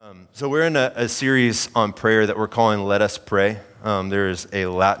So we're in a series on prayer that we're calling Let Us Pray. There's a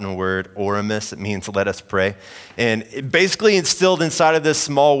Latin word, oramus, it means let us pray. And basically instilled inside of this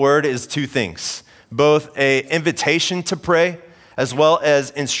small word is two things, both an invitation to pray as well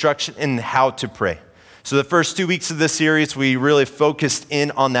as instruction in how to pray. So the first 2 weeks of this series, we really focused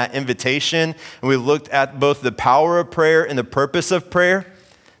in on that invitation, and we looked at both the power of prayer and the purpose of prayer.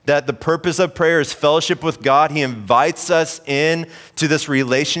 That the purpose of prayer is fellowship with God. He invites us in to this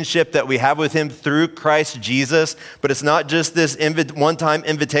relationship that we have with him through Christ Jesus. But it's not just this one-time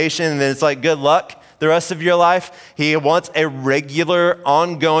invitation and then it's like, good luck the rest of your life. He wants a regular,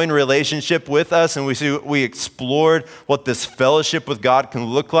 ongoing relationship with us. And we explored what this fellowship with God can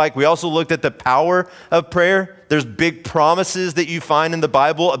look like. We also looked at the power of prayer. There's big promises that you find in the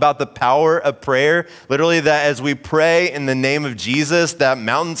Bible about the power of prayer. Literally that as we pray in the name of Jesus, that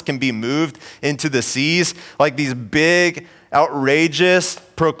mountains can be moved into the seas. Like these big, outrageous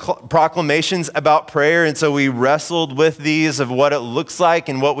proclamations about prayer. And so we wrestled with these of what it looks like.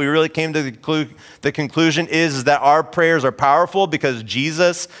 And what we really came to the conclusion is that our prayers are powerful because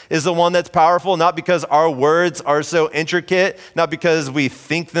Jesus is the one that's powerful, not because our words are so intricate, not because we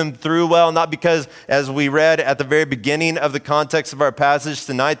think them through well, not because, as we read at the very beginning of the context of our passage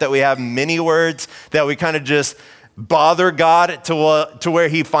tonight, that we have many words that we kind of just bother God to where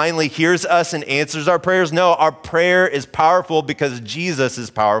he finally hears us and answers our prayers. No, our prayer is powerful because Jesus is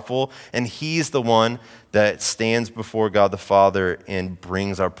powerful and he's the one that stands before God the Father and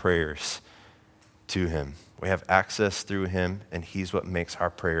brings our prayers to him. We have access through him and he's what makes our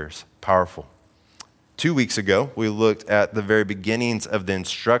prayers powerful. 2 weeks ago, we looked at the very beginnings of the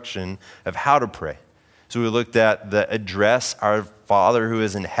instruction of how to pray. So we looked at the address, our Father who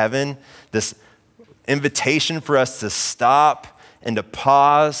is in heaven, this invitation for us to stop and to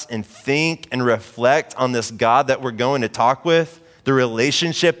pause and think and reflect on this God that we're going to talk with, the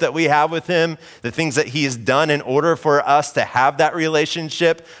relationship that we have with him, the things that he has done in order for us to have that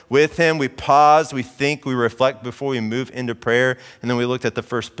relationship with him. We pause, we think, we reflect before we move into prayer. And then we looked at the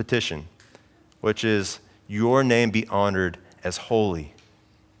first petition, which is your name be honored as holy.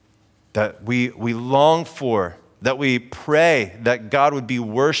 That we long for, that we pray that God would be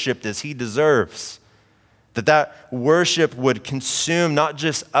worshiped as he deserves. That worship would consume not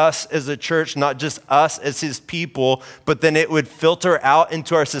just us as a church, not just us as his people, but then it would filter out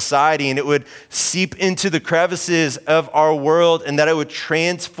into our society and it would seep into the crevices of our world and that it would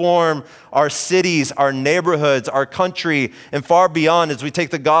transform our cities, our neighborhoods, our country, and far beyond as we take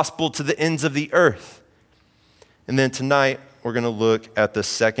the gospel to the ends of the earth. And then tonight, we're going to look at the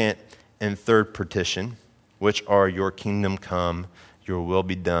second and third petition, which are your kingdom come, your will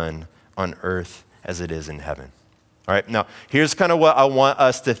be done on earth as it is in heaven. All right, now here's kind of what I want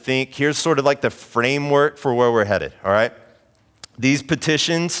us to think. Here's sort of like the framework for where we're headed, all right? These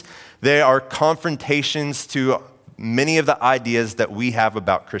petitions, they are confrontations to many of the ideas that we have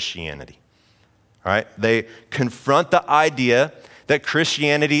about Christianity, all right? They confront the idea that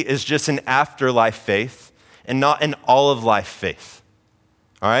Christianity is just an afterlife faith and not an all-of-life faith,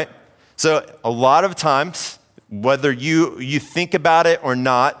 all right? So a lot of times, whether you think about it or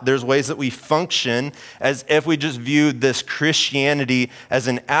not, there's ways that we function as if we just viewed this Christianity as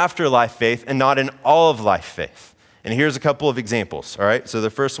an afterlife faith and not an all-of-life faith. And here's a couple of examples, all right? So the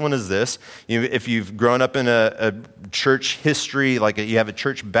first one is this. If you've grown up in a church history, like you have a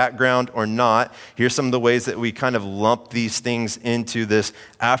church background or not, here's some of the ways that we kind of lump these things into this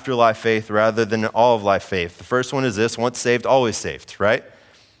afterlife faith rather than an all-of-life faith. The first one is this: once saved, always saved, right?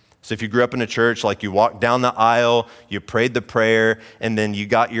 So if you grew up in a church, like you walked down the aisle, you prayed the prayer, and then you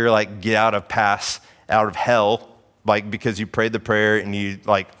got your get out of hell, because you prayed the prayer and you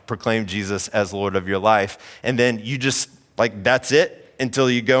proclaimed Jesus as Lord of your life. And then you just that's it until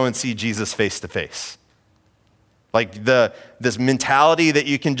you go and see Jesus face to face. This mentality that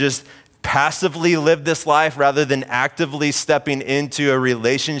you can just passively live this life rather than actively stepping into a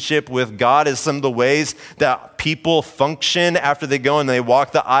relationship with God is some of the ways that people function after they go and they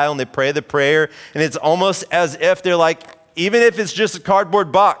walk the aisle and they pray the prayer. And it's almost as if they're even if it's just a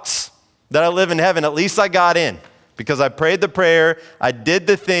cardboard box that I live in heaven, at least I got in. Because I prayed the prayer, I did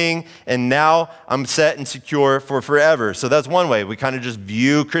the thing, and now I'm set and secure for forever. So that's one way. We kind of just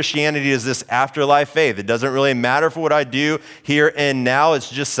view Christianity as this afterlife faith. It doesn't really matter for what I do here and now.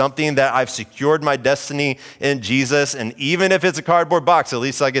 It's just something that I've secured my destiny in Jesus. And even if it's a cardboard box, at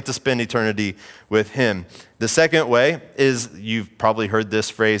least I get to spend eternity with him. The second way is, you've probably heard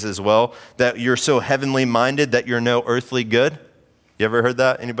this phrase as well, that you're so heavenly minded that you're no earthly good. You ever heard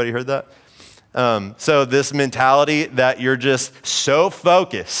that? Anybody heard that? So this mentality that you're just so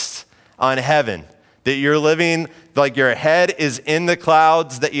focused on heaven that you're living like your head is in the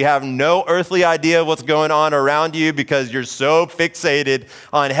clouds, that you have no earthly idea of what's going on around you because you're so fixated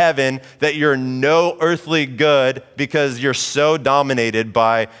on heaven that you're no earthly good because you're so dominated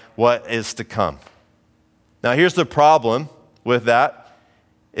by what is to come. Now, here's the problem with that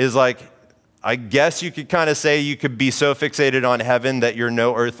is like, I guess you could kind of say you could be so fixated on heaven that you're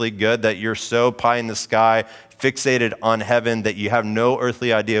no earthly good, that you're so pie in the sky, fixated on heaven that you have no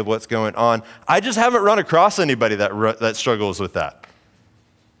earthly idea of what's going on. I just haven't run across anybody that struggles with that.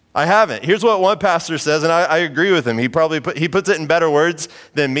 I haven't. Here's what one pastor says, and I agree with him. He puts it in better words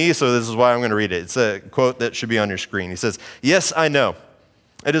than me, so this is why I'm going to read it. It's a quote that should be on your screen. He says, "Yes, I know.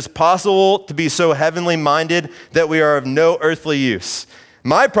 It is possible to be so heavenly minded that we are of no earthly use.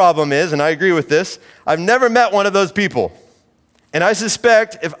 My problem is, and I agree with this, I've never met one of those people. And I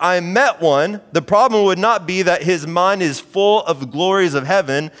suspect if I met one, the problem would not be that his mind is full of the glories of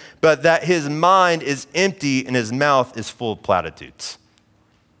heaven, but that his mind is empty and his mouth is full of platitudes."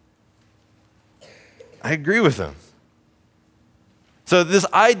 I agree with him. So this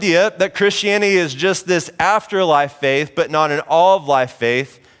idea that Christianity is just this afterlife faith, but not an all-of-life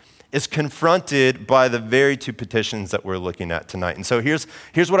faith, is confronted by the very two petitions that we're looking at tonight. And so here's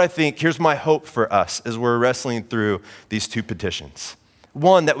what I think, here's my hope for us as we're wrestling through these two petitions.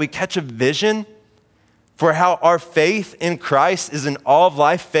 One, that we catch a vision for how our faith in Christ is an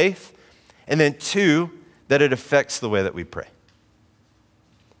all-of-life faith. And then two, that it affects the way that we pray.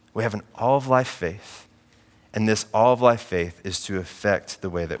 We have an all-of-life faith, and this all-of-life faith is to affect the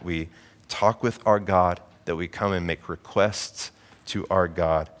way that we talk with our God, that we come and make requests to our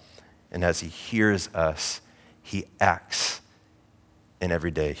God. And as he hears us, he acts in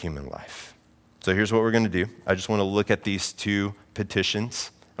everyday human life. So here's what we're going to do. I just want to look at these two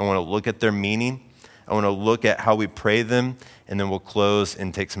petitions. I want to look at their meaning. I want to look at how we pray them, and then we'll close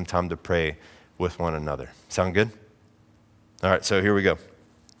and take some time to pray with one another. Sound good? All right, so here we go.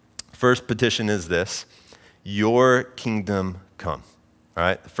 First petition is this: your kingdom come. All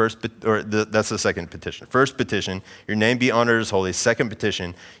right, that's the second petition. First petition, your name be honored as holy. Second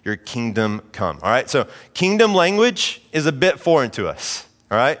petition, your kingdom come. All right, so kingdom language is a bit foreign to us.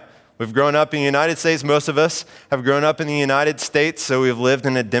 All right, we've grown up in the United States. Most of us have grown up in the United States, so we've lived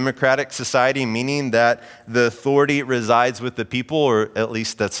in a democratic society, meaning that the authority resides with the people, or at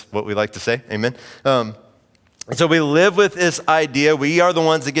least that's what we like to say. Amen. So we live with this idea. We are the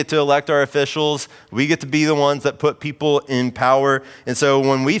ones that get to elect our officials. We get to be the ones that put people in power. And so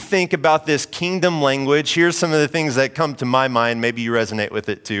when we think about this kingdom language, here's some of the things that come to my mind. Maybe you resonate with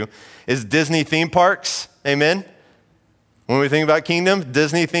it too. Is Disney theme parks. Amen. When we think about kingdom,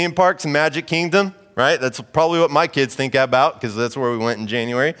 Disney theme parks, Magic Kingdom, right? That's probably what my kids think about because that's where we went in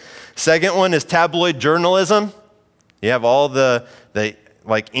January. Second one is tabloid journalism. You have all the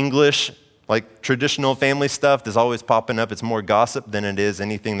like English, like traditional family stuff that's always popping up. It's more gossip than it is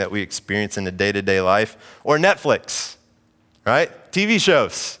anything that we experience in a day-to-day life. Or Netflix, right? TV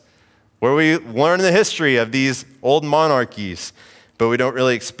shows where we learn the history of these old monarchies, but we don't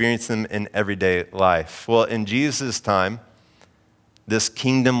really experience them in everyday life. Well, in Jesus' time, this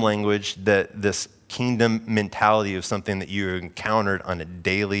kingdom language, this kingdom mentality of something that you encountered on a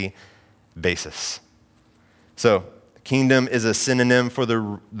daily basis. So, kingdom is a synonym for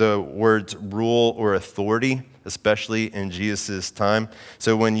the words rule or authority, especially in Jesus' time.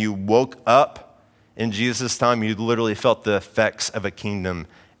 So when you woke up in Jesus' time, you literally felt the effects of a kingdom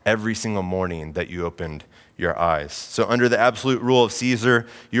every single morning that you opened your eyes. So under the absolute rule of Caesar,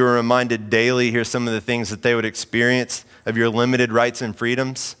 you were reminded daily, here's some of the things that they would experience of your limited rights and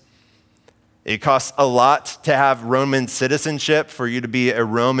freedoms. It costs a lot to have Roman citizenship for you to be a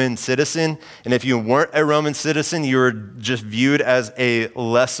Roman citizen. And if you weren't a Roman citizen, you were just viewed as a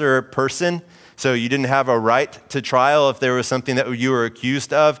lesser person. So you didn't have a right to trial if there was something that you were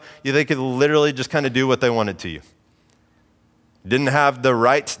accused of. They could literally just kind of do what they wanted to you. Didn't have the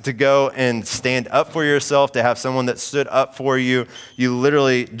right to go and stand up for yourself, to have someone that stood up for you. You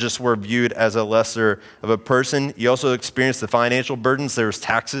literally just were viewed as a lesser of a person. You also experienced the financial burdens. There was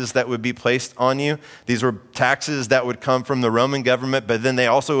taxes that would be placed on you. These were taxes that would come from the Roman government, but then they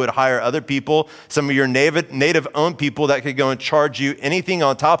also would hire other people, some of your native-owned people that could go and charge you anything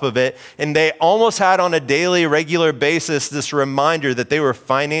on top of it. And they almost had on a daily, regular basis this reminder that they were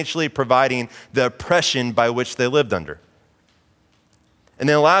financially providing the oppression by which they lived under. And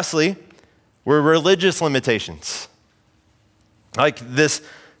then lastly, were religious limitations. Like this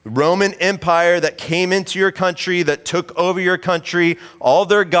Roman Empire that came into your country, that took over your country, all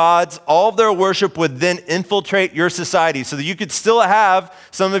their gods, all of their worship would then infiltrate your society so that you could still have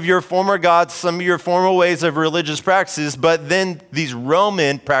some of your former gods, some of your former ways of religious practices, but then these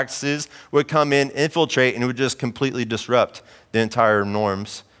Roman practices would come in, infiltrate, and it would just completely disrupt the entire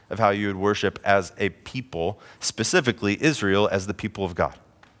norms of how you would worship as a people, specifically Israel as the people of God.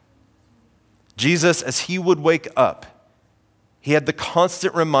 Jesus, as he would wake up, he had the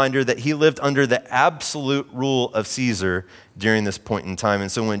constant reminder that he lived under the absolute rule of Caesar during this point in time.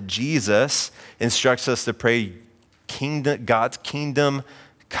 And so when Jesus instructs us to pray, God's kingdom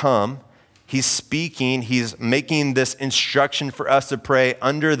come, he's speaking, he's making this instruction for us to pray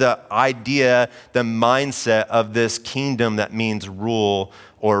under the idea, the mindset of this kingdom that means rule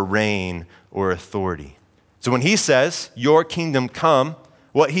or reign or authority. So when he says, your kingdom come,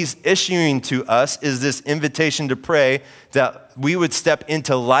 what he's issuing to us is this invitation to pray that we would step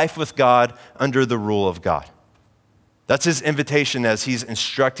into life with God under the rule of God. That's his invitation as he's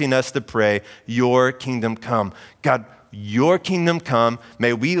instructing us to pray, your kingdom come. God, your kingdom come.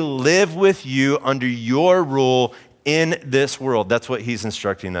 May we live with you under your rule in this world. That's what he's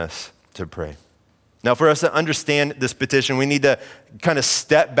instructing us to pray. Now, for us to understand this petition, we need to kind of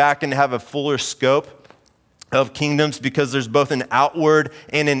step back and have a fuller scope of kingdoms because there's both an outward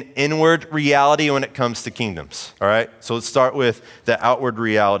and an inward reality when it comes to kingdoms, all right? So let's start with the outward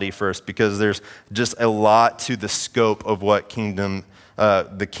reality first because there's just a lot to the scope of what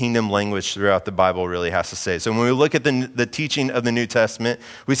the kingdom language throughout the Bible really has to say. So when we look at the teaching of the New Testament,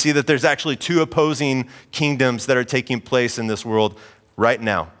 we see that there's actually two opposing kingdoms that are taking place in this world right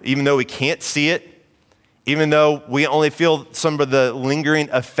now. Even though we can't see it, even though we only feel some of the lingering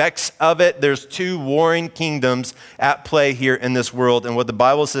effects of it, there's two warring kingdoms at play here in this world. And what the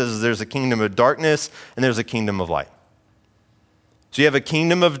Bible says is there's a kingdom of darkness and there's a kingdom of light. So you have a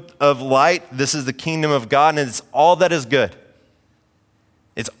kingdom of light. This is the kingdom of God, and it's all that is good.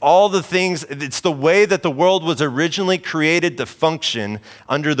 It's all the things, it's the way that the world was originally created to function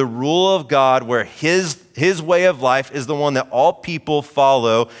under the rule of God, where his way of life is the one that all people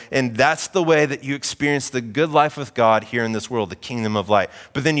follow, and that's the way that you experience the good life with God here in this world, the kingdom of light.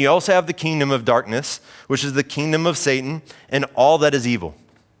 But then you also have the kingdom of darkness, which is the kingdom of Satan and all that is evil.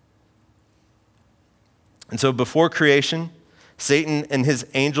 And so before creation, Satan and his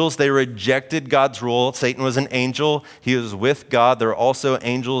angels, they rejected God's rule. Satan was an angel. He was with God. There were also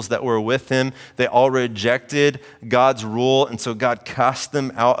angels that were with him. They all rejected God's rule, and so God cast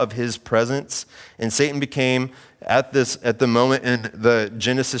them out of his presence. And Satan became, at the moment in the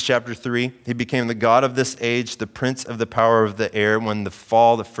Genesis chapter 3, he became the god of this age, the prince of the power of the air. When the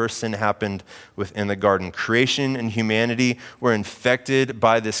fall, the first sin happened within the garden. Creation and humanity were infected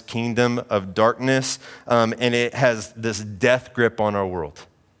by this kingdom of darkness, and it has this death grip on our world.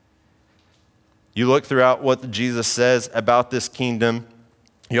 You look throughout what Jesus says about this kingdom,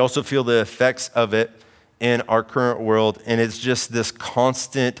 you also feel the effects of it in our current world, and it's just this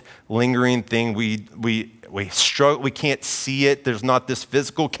constant lingering thing. We struggle, we can't see it. There's not this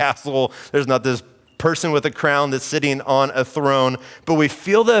physical castle. There's not this person with a crown that's sitting on a throne, but we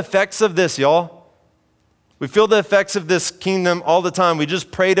feel the effects of this, y'all. We feel the effects of this kingdom all the time. We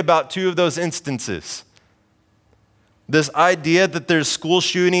just prayed about two of those instances. This idea that there's school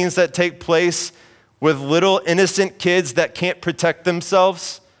shootings that take place with little innocent kids that can't protect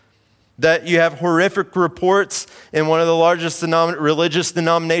themselves, that you have horrific reports in one of the largest religious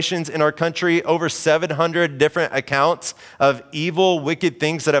denominations in our country, over 700 different accounts of evil, wicked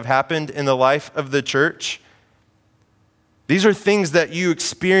things that have happened in the life of the church. These are things that you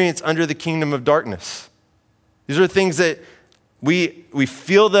experience under the kingdom of darkness. These are things that we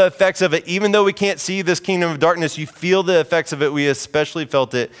feel the effects of it. Even though we can't see this kingdom of darkness, you feel the effects of it. We especially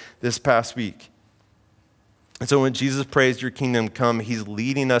felt it this past week. And so when Jesus prays, your kingdom come, he's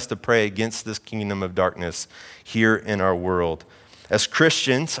leading us to pray against this kingdom of darkness here in our world. As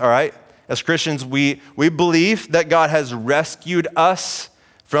Christians, all right, as Christians, we believe that God has rescued us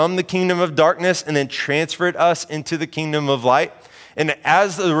from the kingdom of darkness and then transferred us into the kingdom of light. And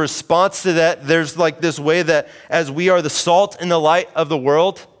as a response to that, there's like this way that as we are the salt and the light of the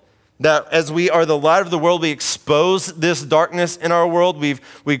world, that as we are the light of the world, we expose this darkness in our world. We've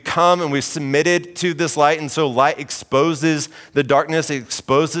come and we've submitted to this light, and so light exposes the darkness. It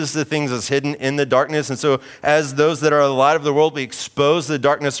exposes the things that's hidden in the darkness. And so as those that are the light of the world, we expose the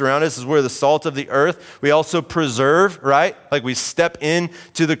darkness around us as we're the salt of the earth. We also preserve, right? Like we step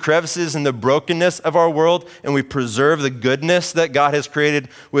into the crevices and the brokenness of our world, and we preserve the goodness that God has created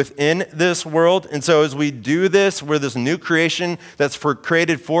within this world. And so as we do this, we're this new creation that's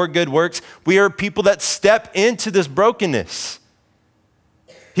created for good works. We are people that step into this brokenness.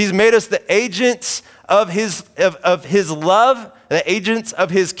 He's made us the agents of his love, the agents of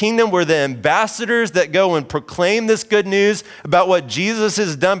his kingdom. We're the ambassadors that go and proclaim this good news about what Jesus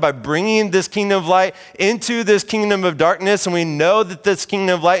has done by bringing this kingdom of light into this kingdom of darkness. And we know that this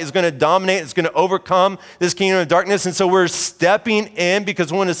kingdom of light is going to dominate, it's going to overcome this kingdom of darkness. And so we're stepping in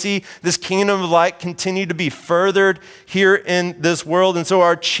because we want to see this kingdom of light continue to be furthered here in this world. And so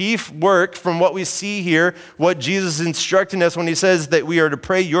our chief work from what we see here, what Jesus is instructing us when he says that we are to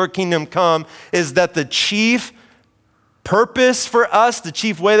pray, your kingdom come, is that the chief purpose for us, the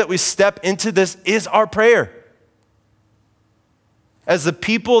chief way that we step into this is our prayer. As the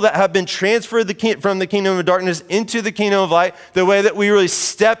people that have been transferred from the kingdom of darkness into the kingdom of light, the way that we really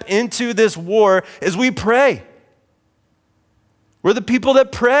step into this war is we pray. We're the people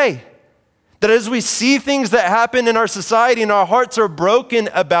that pray. That as we see things that happen in our society and our hearts are broken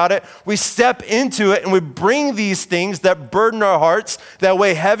about it, we step into it and we bring these things that burden our hearts, that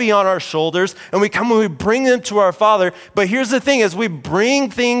weigh heavy on our shoulders, and we come and we bring them to our Father. But here's the thing, as we bring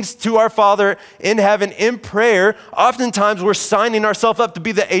things to our Father in heaven in prayer, oftentimes we're signing ourselves up to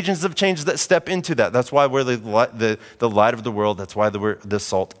be the agents of change that step into that. That's why we're the light of the world. That's why we're the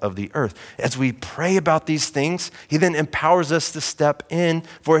salt of the earth. As we pray about these things, he then empowers us to step in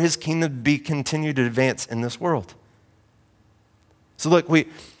for his kingdom to be continue to advance in this world. So look, we're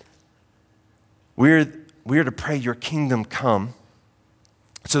to pray your kingdom come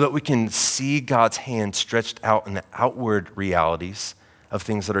so that we can see God's hand stretched out in the outward realities of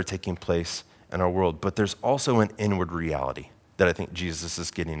things that are taking place in our world. But there's also an inward reality that I think Jesus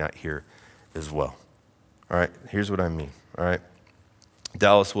is getting at here as well. All right, here's what I mean. All right,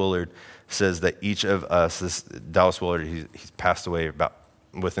 Dallas Willard says that each of us, Dallas Willard, he's passed away about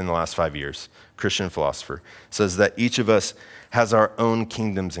within the last 5 years, Christian philosopher, says that each of us has our own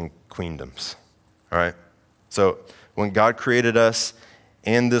kingdoms and queendoms, all right? So when God created us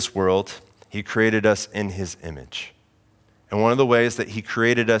and this world, he created us in his image. And one of the ways that he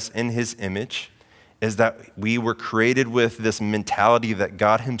created us in his image is that we were created with this mentality that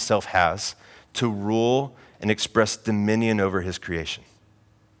God himself has to rule and express dominion over his creation.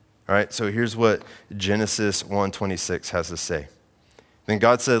 All right, so here's what Genesis 1:26 has to say. Then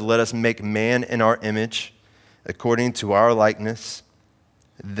God said, let us make man in our image, according to our likeness.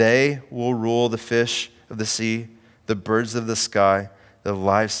 They will rule the fish of the sea, the birds of the sky, the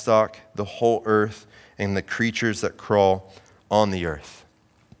livestock, the whole earth, and the creatures that crawl on the earth.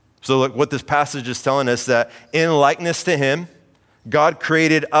 So look, what this passage is telling us that in likeness to him, God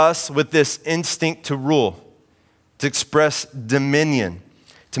created us with this instinct to rule, to express dominion,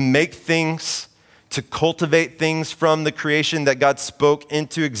 to make things, to cultivate things from the creation that God spoke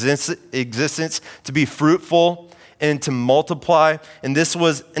into existence, to be fruitful and to multiply. And this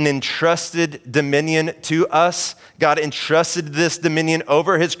was an entrusted dominion to us. God entrusted this dominion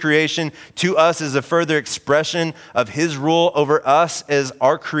over his creation to us as a further expression of his rule over us as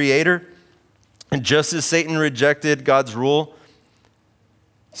our creator. And just as Satan rejected God's rule,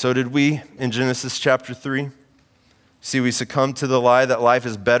 so did we in Genesis chapter 3. See, we succumbed to the lie that life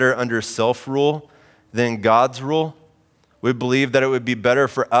is better under self-rule than God's rule. We believe that it would be better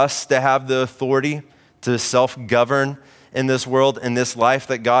for us to have the authority to self-govern in this world, in this life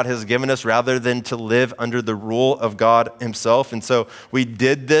that God has given us, rather than to live under the rule of God himself. And so we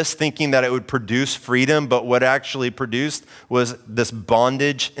did this thinking that it would produce freedom, but what actually produced was this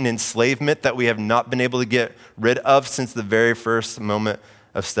bondage and enslavement that we have not been able to get rid of since the very first moment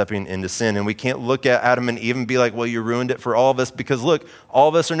of stepping into sin. And we can't look at Adam and Eve and be like, well, you ruined it for all of us, because look, all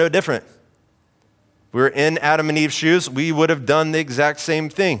of us are no different. If we were in Adam and Eve's shoes, we would have done the exact same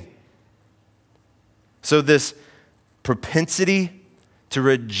thing. So this propensity to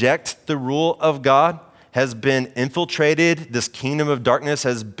reject the rule of God has been infiltrated. This kingdom of darkness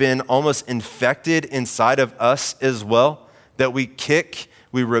has been almost infected inside of us as well, that we kick,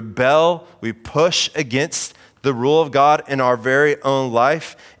 we rebel, we push against the rule of God in our very own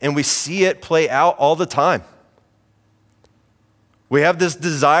life, and we see it play out all the time. We have this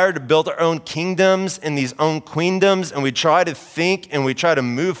desire to build our own kingdoms and these own queendoms, and we try to think and we try to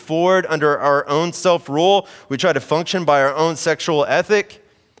move forward under our own self-rule. We try to function by our own sexual ethic.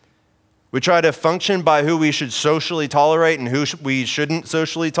 We try to function by who we should socially tolerate and who we shouldn't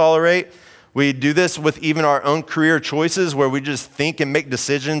socially tolerate. We do this with even our own career choices, where we just think and make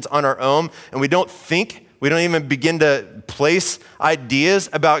decisions on our own, and we don't even begin to place ideas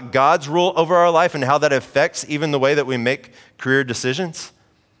about God's rule over our life and how that affects even the way that we make career decisions.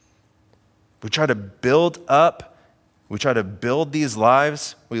 We try to build these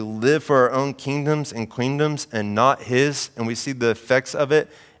lives. We live for our own kingdoms and queendoms and not his, and we see the effects of it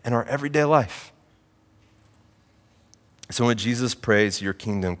in our everyday life. So when Jesus prays, your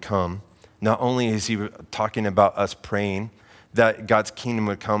kingdom come, not only is he talking about us praying that God's kingdom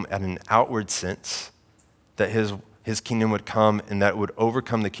would come at an outward sense, that his kingdom would come and that it would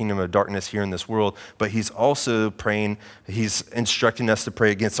overcome the kingdom of darkness here in this world, but he's also praying, he's instructing us to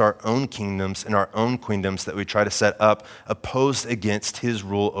pray against our own kingdoms and our own queendoms that we try to set up opposed against his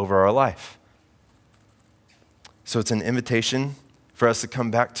rule over our life. So it's an invitation for us to come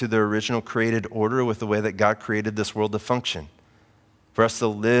back to the original created order with the way that God created this world to function, for us to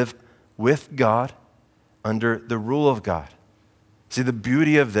live with God under the rule of God. See, the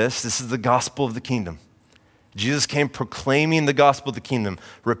beauty of this is the gospel of the kingdom. Jesus came proclaiming the gospel of the kingdom.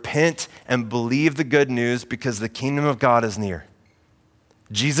 Repent and believe the good news because the kingdom of God is near.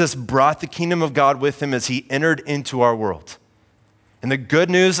 Jesus brought the kingdom of God with him as he entered into our world. And the good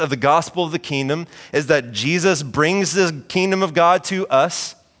news of the gospel of the kingdom is that Jesus brings the kingdom of God to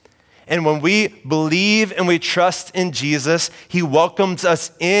us. And when we believe and we trust in Jesus, he welcomes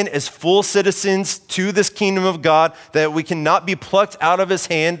us in as full citizens to this kingdom of God, that we cannot be plucked out of his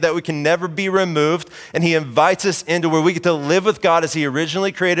hand, that we can never be removed. And he invites us into where we get to live with God as he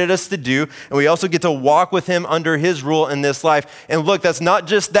originally created us to do. And we also get to walk with him under his rule in this life. And look, that's not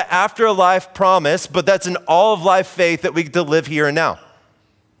just the afterlife promise, but that's an all of life faith that we get to live here and now.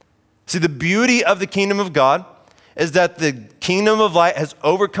 See, the beauty of the kingdom of God is that the kingdom of light has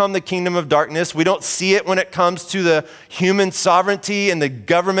overcome the kingdom of darkness. We don't see it when it comes to the human sovereignty and the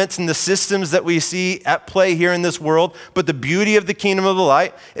governments and the systems that we see at play here in this world. But the beauty of the kingdom of the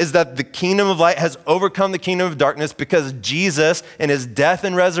light is that the kingdom of light has overcome the kingdom of darkness because Jesus, in his death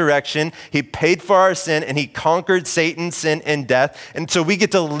and resurrection, he paid for our sin and he conquered Satan, sin, and death. And so we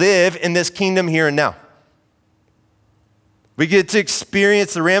get to live in this kingdom here and now. We get to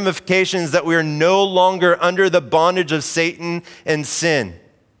experience the ramifications that we are no longer under the bondage of Satan and sin,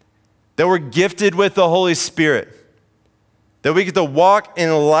 that we're gifted with the Holy Spirit, that we get to walk in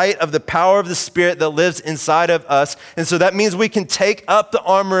the light of the power of the Spirit that lives inside of us. And so that means we can take up the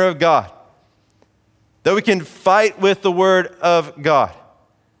armor of God, that we can fight with the word of God,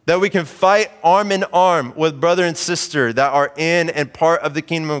 that we can fight arm in arm with brother and sister that are in and part of the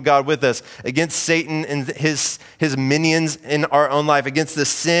kingdom of God with us against Satan and his minions in our own life, against the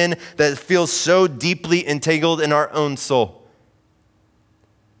sin that feels so deeply entangled in our own soul.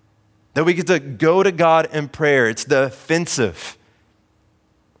 That we get to go to God in prayer. It's the offensive.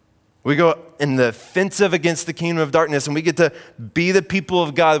 We go in the offensive against the kingdom of darkness, and we get to be the people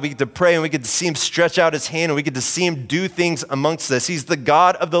of God. We get to pray, and we get to see him stretch out his hand, and we get to see him do things amongst us. He's the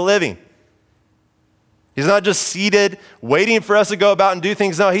God of the living. He's not just seated, waiting for us to go about and do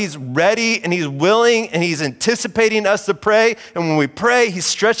things. No, he's ready, and he's willing, and he's anticipating us to pray. And when we pray, he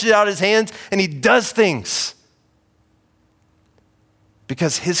stretches out his hands, and he does things.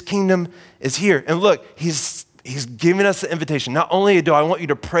 Because his kingdom is here. And look, He's giving us the invitation. Not only do I want you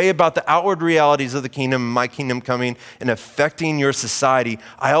to pray about the outward realities of the kingdom, my kingdom coming and affecting your society,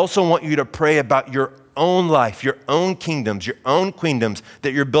 I also want you to pray about your own life, your own kingdoms, your own queendoms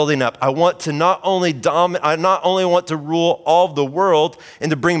that you're building up. I want to not only want to rule all of the world and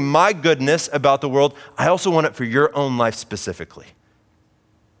to bring my goodness about the world, I also want it for your own life specifically.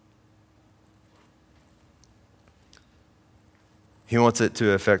 He wants it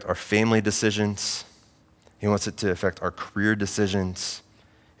to affect our family decisions. He wants it to affect our career decisions.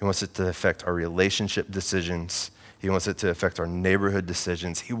 He wants it to affect our relationship decisions. He wants it to affect our neighborhood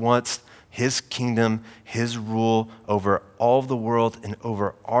decisions. He wants his kingdom, his rule over all of the world and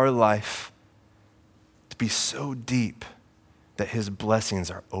over our life to be so deep that his blessings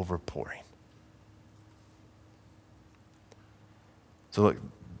are overpouring. So look,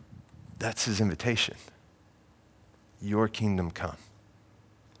 that's his invitation. Your kingdom come.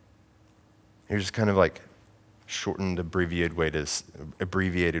 Here's just kind of like shortened, abbreviated ways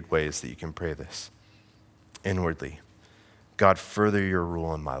that you can pray this. Inwardly, God, further your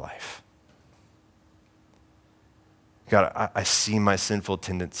rule in my life. God, I see my sinful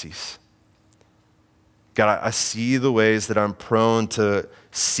tendencies. God, I see the ways that I'm prone to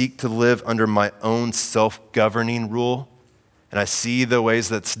seek to live under my own self-governing rule, and I see the ways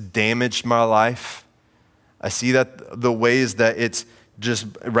that's damaged my life. I see that the ways that it's just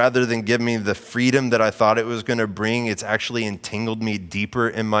rather than give me the freedom that I thought it was going to bring, it's actually entangled me deeper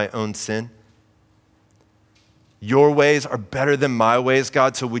in my own sin. Your ways are better than my ways,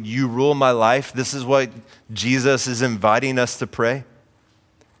 God, so would you rule my life? This is what Jesus is inviting us to pray.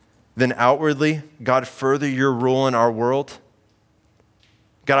 Then outwardly, God, further your rule in our world.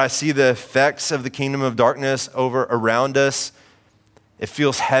 God, I see the effects of the kingdom of darkness around us. It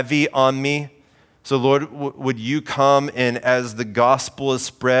feels heavy on me. So Lord, would you come, and as the gospel is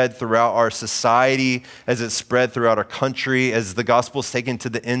spread throughout our society, as it's spread throughout our country, as the gospel is taken to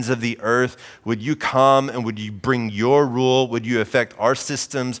the ends of the earth, would you come and would you bring your rule? Would you affect our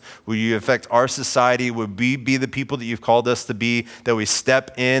systems? Would you affect our society? Would we be the people that you've called us to be, that we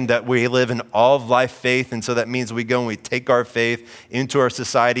step in, that we live in all of life faith? And so that means we go and we take our faith into our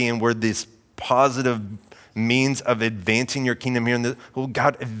society, and we're this positive means of advancing your kingdom here. Oh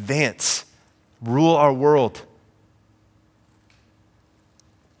God, advance. Rule our world.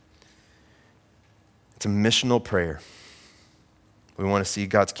 It's a missional prayer. We want to see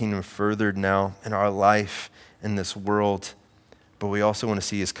God's kingdom furthered now in our life, in this world, but we also want to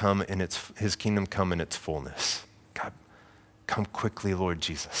see his kingdom come in its fullness. God, come quickly, Lord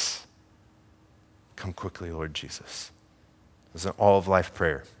Jesus. Come quickly, Lord Jesus. This is an all of life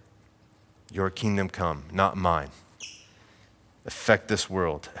prayer. Your kingdom come, not mine. Affect this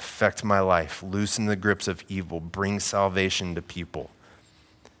world, affect my life, loosen the grips of evil, bring salvation to people.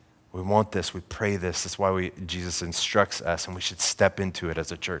 We want this, we pray this. That's why Jesus instructs us, and we should step into it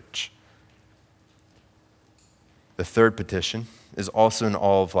as a church. The third petition is also an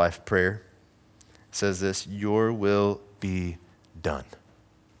all of life prayer. It says this, your will be done.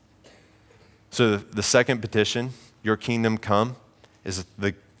 So the second petition, your kingdom come, is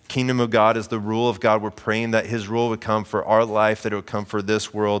the kingdom of God, is the rule of God. We're praying that his rule would come for our life, that it would come for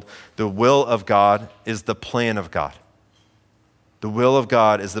this world. The will of God is the plan of God. The will of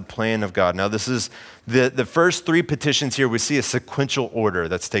God is the plan of God. Now, this is the first three petitions here. We see a sequential order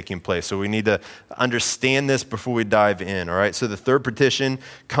that's taking place. So we need to understand this before we dive in, all right? So the third petition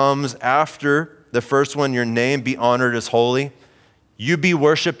comes after the first one, your name be honored as holy. You be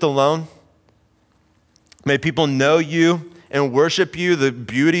worshiped alone. May people know you and worship you. The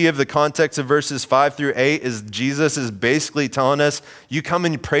beauty of the context of verses 5 through 8 is Jesus is basically telling us, you come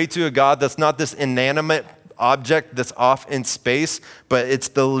and pray to a God that's not this inanimate object that's off in space, but it's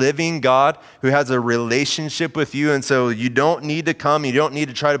the living God who has a relationship with you. And so you don't need to come. You don't need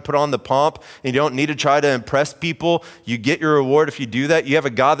to try to put on the pomp. And you don't need to try to impress people. You get your reward if you do that. You have a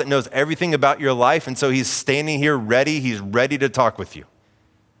God that knows everything about your life. And so he's standing here ready. He's ready to talk with you.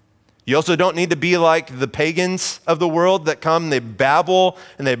 You also don't need to be like the pagans of the world that come, they babble,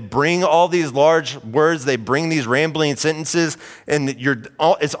 and they bring all these large words, they bring these rambling sentences, and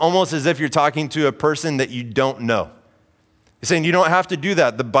it's almost as if you're talking to a person that you don't know. He's saying you don't have to do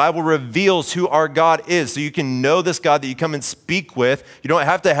that. The Bible reveals who our God is, so you can know this God that you come and speak with. You don't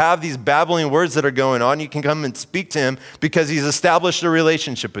have to have these babbling words that are going on. You can come and speak to him because he's established a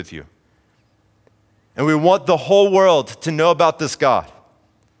relationship with you. And we want the whole world to know about this God,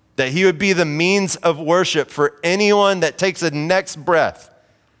 that he would be the means of worship for anyone that takes a next breath.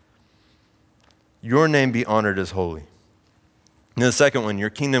 Your name be honored as holy. And the second one, your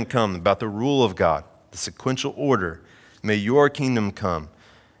kingdom come, about the rule of God, the sequential order. May your kingdom come,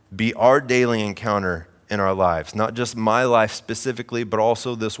 be our daily encounter in our lives, not just my life specifically, but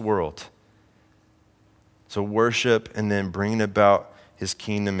also this world. So worship and then bringing about his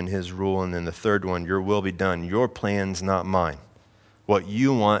kingdom and his rule. And then the third one, your will be done. Your plans, not mine. What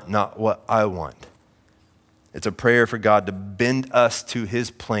you want, not what I want. It's a prayer for God to bend us to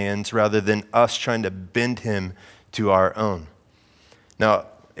his plans rather than us trying to bend him to our own. Now,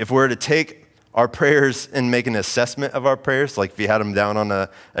 if we're to take our prayers and make an assessment of our prayers, like if you had them down on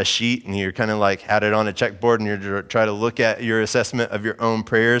a sheet and you're kind of like had it on a checkboard and you're trying to look at your assessment of your own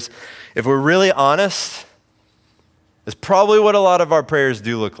prayers, if we're really honest, it's probably what a lot of our prayers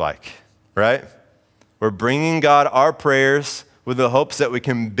do look like, right? We're bringing God our prayers with the hopes that we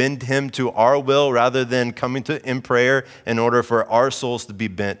can bend him to our will rather than coming to in prayer in order for our souls to be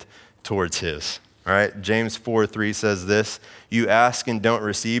bent towards his. All right, James 4:3 says this, you ask and don't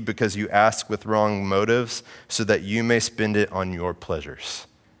receive because you ask with wrong motives so that you may spend it on your pleasures.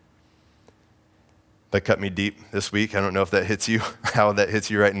 That cut me deep this week. I don't know if that hits you, how that hits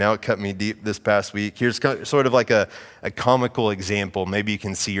you right now. It cut me deep this past week. Here's sort of like a comical example. Maybe you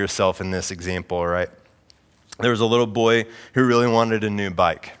can see yourself in this example, all right? There was a little boy who really wanted a new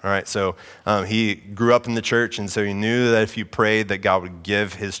bike, all right? So he grew up in the church, and so he knew that if he prayed that God would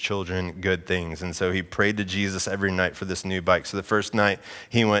give his children good things. And so he prayed to Jesus every night for this new bike. So the first night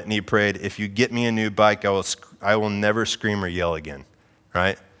he went and he prayed, if you get me a new bike, I will never scream or yell again,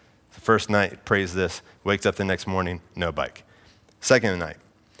 right? The first night he prays this, wakes up the next morning, no bike. Second night,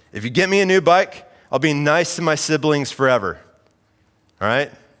 if you get me a new bike, I'll be nice to my siblings forever, all right?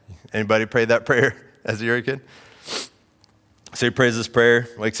 Anybody prayed that prayer as you were a kid? So he prays this prayer,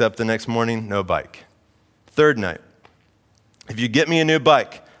 wakes up the next morning, no bike. Third night, if you get me a new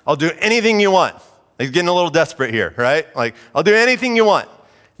bike, I'll do anything you want. He's getting a little desperate here, right? Like, I'll do anything you want.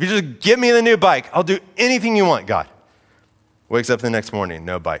 If If you just give me the new bike, I'll do anything you want, God. Wakes up the next morning,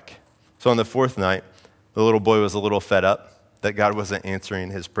 no bike. So on the fourth night, the little boy was a little fed up that God wasn't answering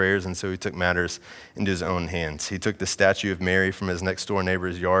his prayers, and so he took matters into his own hands. He took the statue of Mary from his next door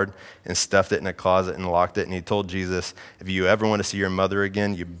neighbor's yard and stuffed it in a closet and locked it, and he told Jesus, if you ever want to see your mother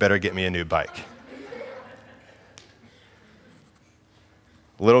again, you better get me a new bike.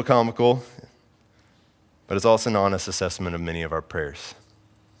 A little comical, but it's also an honest assessment of many of our prayers.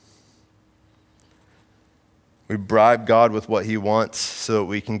 We bribe God with what he wants so that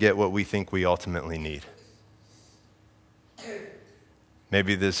we can get what we think we ultimately need.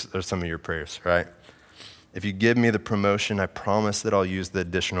 Maybe these are some of your prayers, right? If you give me the promotion, I promise that I'll use the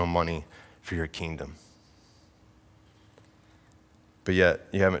additional money for your kingdom. But yet,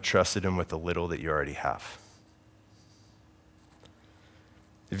 you haven't trusted him with the little that you already have.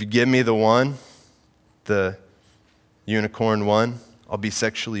 If you give me the one, the unicorn one, I'll be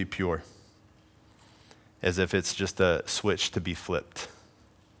sexually pure. As if it's just a switch to be flipped.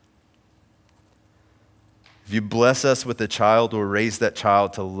 If you bless us with a child, we'll raise that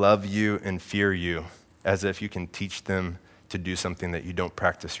child to love you and fear you, as if you can teach them to do something that you don't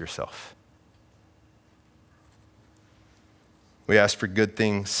practice yourself. We ask for good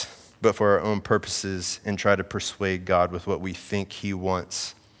things, but for our own purposes, and try to persuade God with what we think he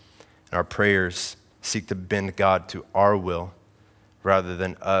wants. And our prayers seek to bend God to our will rather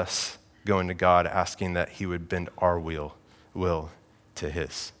than us going to God asking that he would bend our will to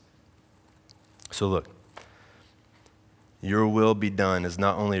his. So look, your will be done is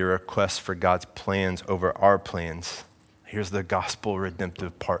not only a request for God's plans over our plans. Here's the gospel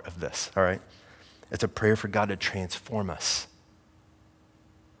redemptive part of this, all right? It's a prayer for God to transform us.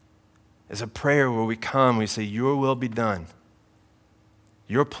 It's a prayer where we come, we say, your will be done.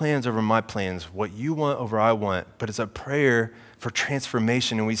 Your plans over my plans, what you want over I want, but it's a prayer for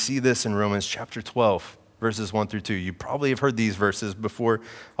transformation, and we see this in Romans chapter 12, verses 1 through 2. You probably have heard these verses before.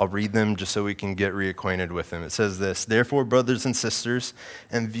 I'll read them just so we can get reacquainted with them. It says this, therefore, brothers and sisters,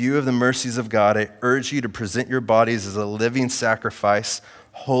 in view of the mercies of God, I urge you to present your bodies as a living sacrifice,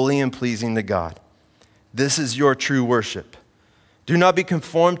 holy and pleasing to God. This is your true worship. Do not be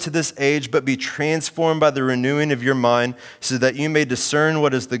conformed to this age, but be transformed by the renewing of your mind, so that you may discern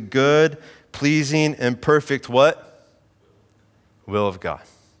what is the good, pleasing, and perfect what? Will of God.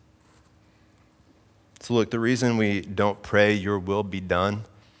 So look, the reason we don't pray your will be done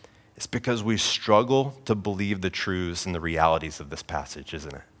is because we struggle to believe the truths and the realities of this passage,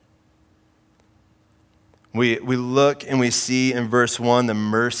 isn't it? We look and we see in verse 1 the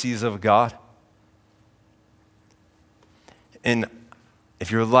mercies of God. And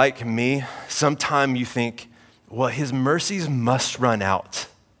if you're like me, sometime you think, well, his mercies must run out.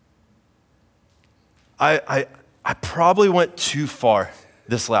 I probably went too far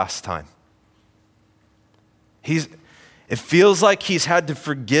this last time. It feels like he's had to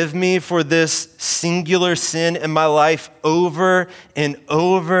forgive me for this singular sin in my life over and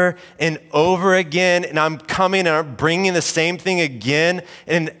over and over again, and I'm coming and I'm bringing the same thing again,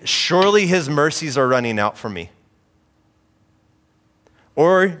 and surely his mercies are running out for me.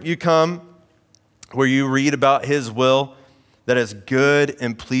 Or you come where you read about his will that is good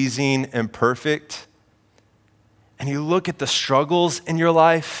and pleasing and perfect, and you look at the struggles in your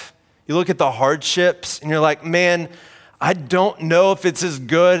life, you look at the hardships, and you're like, man, I don't know if it's as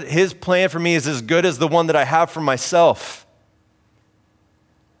good, his plan for me is as good as the one that I have for myself.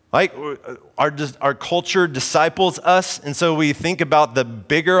 Like our culture disciples us, and so we think about the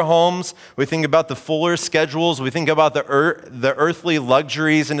bigger homes, we think about the fuller schedules, we think about the earthly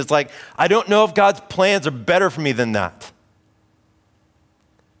luxuries, and it's like, I don't know if God's plans are better for me than that.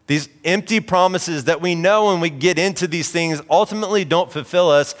 These empty promises that we know when we get into these things ultimately don't fulfill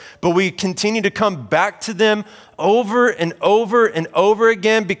us, but we continue to come back to them over and over and over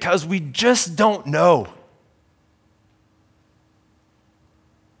again because we just don't know.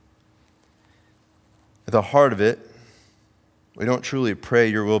 At the heart of it, we don't truly pray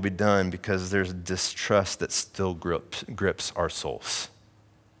your will be done because there's distrust that still grips our souls.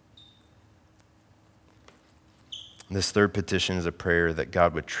 This third petition is a prayer that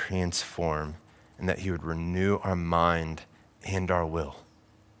God would transform and that he would renew our mind and our will.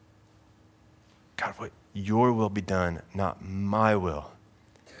 God, your will be done, not my will.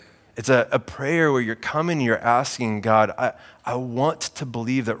 It's a prayer where you're coming and you're asking God, I want to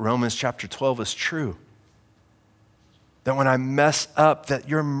believe that Romans chapter 12 is true. That when I mess up, that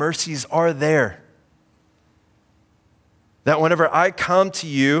your mercies are there. That whenever I come to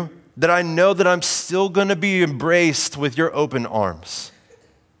you, that I know that I'm still going to be embraced with your open arms.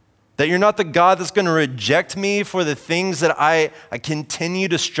 That you're not the God that's going to reject me for the things that I continue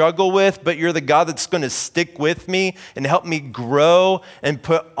to struggle with, but you're the God that's going to stick with me and help me grow and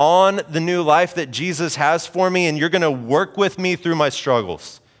put on the new life that Jesus has for me, and you're going to work with me through my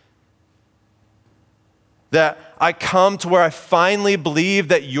struggles. That I come to where I finally believe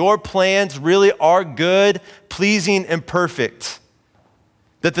that your plans really are good, pleasing, and perfect.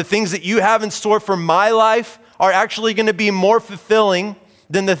 That the things that you have in store for my life are actually going to be more fulfilling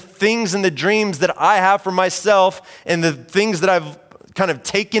than the things and the dreams that I have for myself and the things that I've kind of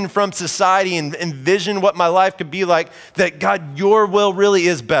taken from society and envisioned what my life could be like, that God, your will really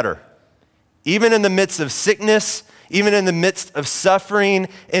is better. Even in the midst of sickness, even in the midst of suffering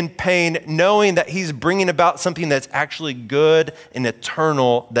and pain, knowing that he's bringing about something that's actually good and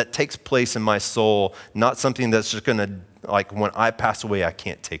eternal that takes place in my soul, not something that's just gonna, like when I pass away, I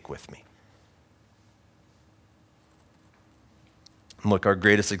can't take with me. Look, our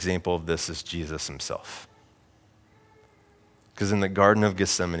greatest example of this is Jesus himself. Because in the Garden of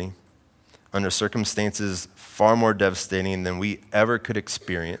Gethsemane, under circumstances far more devastating than we ever could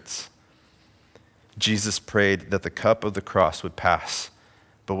experience, Jesus prayed that the cup of the cross would pass.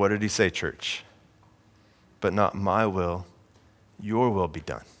 But what did he say, church? But not my will, your will be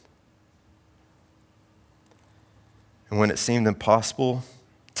done. And when it seemed impossible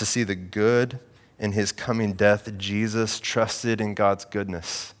to see the good in his coming death, Jesus trusted in God's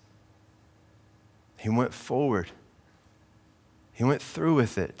goodness. He went forward. He went through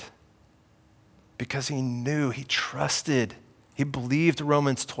with it because he knew, he trusted, he believed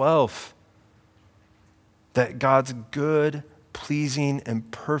Romans 12, that God's good, pleasing, and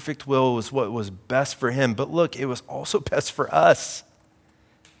perfect will was what was best for him. But look, it was also best for us.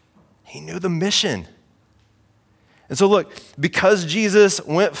 He knew the mission. And so look, because Jesus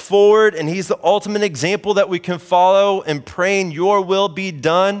went forward and he's the ultimate example that we can follow in praying your will be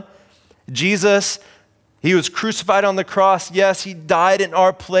done, Jesus, he was crucified on the cross. Yes, he died in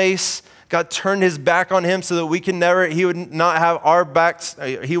our place. God turned his back on him so that he would not have our backs,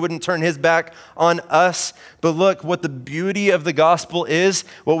 he wouldn't turn his back on us. But look, what the beauty of the gospel is,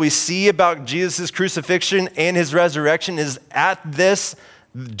 what we see about Jesus' crucifixion and his resurrection is at this,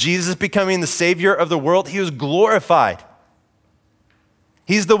 Jesus becoming the Savior of the world, he was glorified.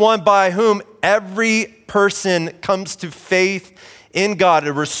 He's the one by whom every person comes to faith in God.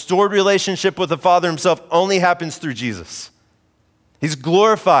 A restored relationship with the Father himself only happens through Jesus. He's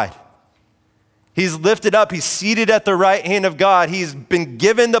glorified. He's lifted up. He's seated at the right hand of God. He's been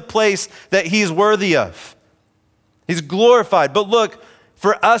given the place that he's worthy of. He's glorified. But look,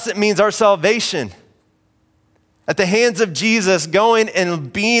 for us, it means our salvation. At the hands of Jesus, going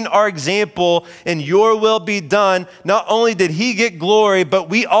and being our example, and your will be done, not only did he get glory, but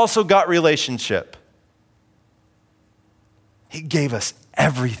we also got relationship. He gave us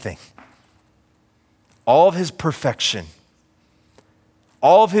everything. All of his perfection,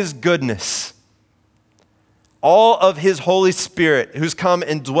 all of his goodness, all of his Holy Spirit who's come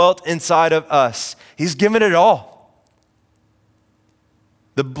and dwelt inside of us. He's given it all.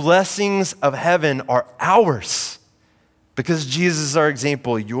 The blessings of heaven are ours because Jesus is our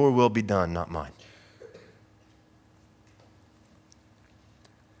example. Your will be done, not mine.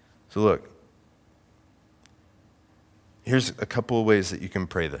 So look, here's a couple of ways that you can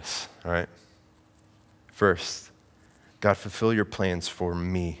pray this, all right? First, God, fulfill your plans for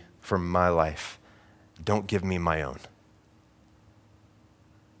me, for my life. Don't give me my own.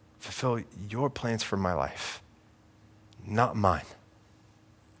 Fulfill your plans for my life, not mine.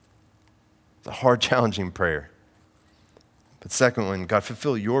 It's a hard, challenging prayer. But second one, God,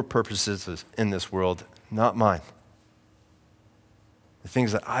 fulfill your purposes in this world, not mine. The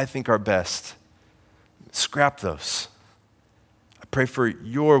things that I think are best, scrap those. I pray for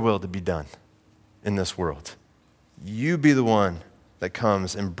your will to be done in this world. You be the one that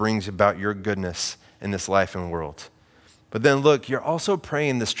comes and brings about your goodness in this life and world. But then look, you're also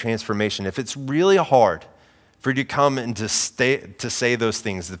praying this transformation. If it's really hard for you to come and to say those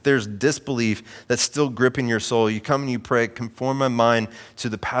things, if there's disbelief that's still gripping your soul, you come and you pray, conform my mind to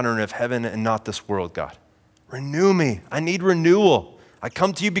the pattern of heaven and not this world, God. Renew me. I need renewal. I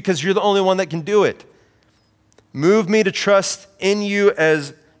come to you because you're the only one that can do it. Move me to trust in you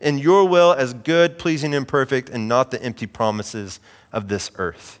as in your will as good, pleasing, and perfect, and not the empty promises of this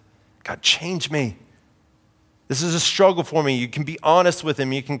earth. God, change me. This is a struggle for me. You can be honest with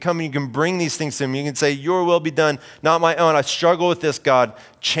him. You can come and you can bring these things to him. You can say, your will be done, not my own. I struggle with this, God.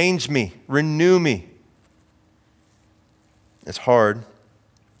 Change me. Renew me. It's hard,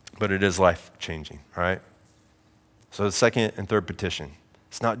 but it is life-changing, all right? So the second and third petition.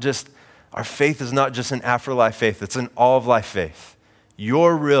 It's not just, our faith is not just an afterlife faith. It's an all-of-life faith.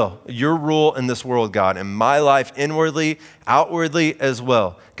 your rule in this world, God, in my life, inwardly, outwardly as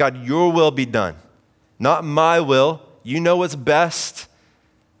well. God, your will be done, not my will. You know what's best.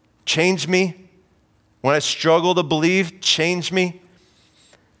 Change me. When I struggle to believe, change me.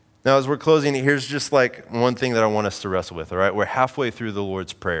 Now, as we're closing, here's just like one thing that I want us to wrestle with, all right? We're halfway through the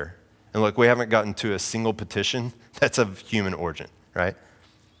Lord's Prayer. And look, we haven't gotten to a single petition that's of human origin, right?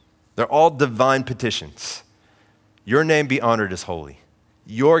 They're all divine petitions. Your name be honored as holy.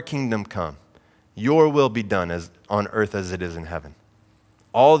 Your kingdom come. Your will be done as on earth as it is in heaven.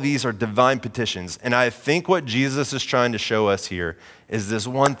 All these are divine petitions. And I think what Jesus is trying to show us here is this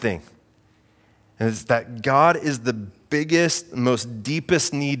one thing. And it's that God is the biggest, most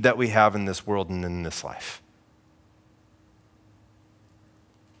deepest need that we have in this world and in this life.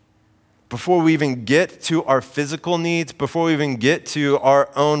 Before we even get to our physical needs, before we even get to our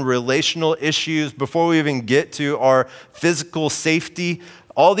own relational issues, before we even get to our physical safety,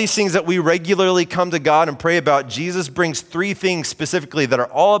 all these things that we regularly come to God and pray about, Jesus brings three things specifically that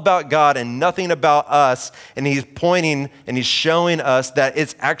are all about God and nothing about us. And he's pointing and he's showing us that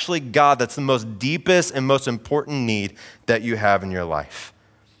it's actually God that's the most deepest and most important need that you have in your life.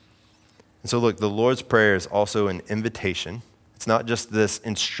 And so look, the Lord's Prayer is also an invitation. It's not just this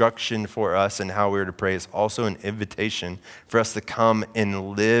instruction for us and how we're to pray. It's also an invitation for us to come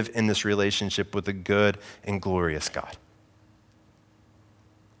and live in this relationship with a good and glorious God.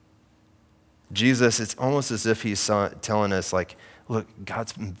 Jesus, it's almost as if he's telling us, like, look,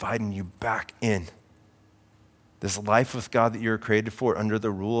 God's inviting you back in. This life with God that you're created for, under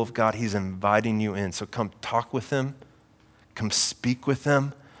the rule of God, he's inviting you in. So come talk with him. Come speak with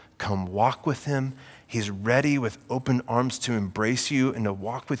him. Come walk with him. He's ready with open arms to embrace you and to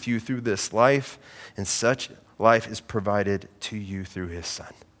walk with you through this life. And such life is provided to you through his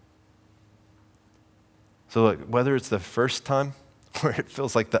Son. So look, whether it's the first time or it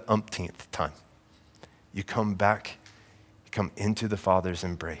feels like the umpteenth time, you come back, you come into the Father's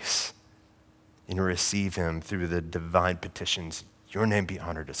embrace and you receive him through the divine petitions. Your name be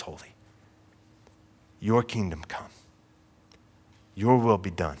honored as holy. Your kingdom come. Your will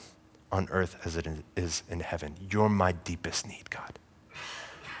be done on earth as it is in heaven. You're my deepest need, God.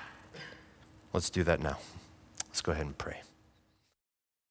 Let's do that now. Let's go ahead and pray.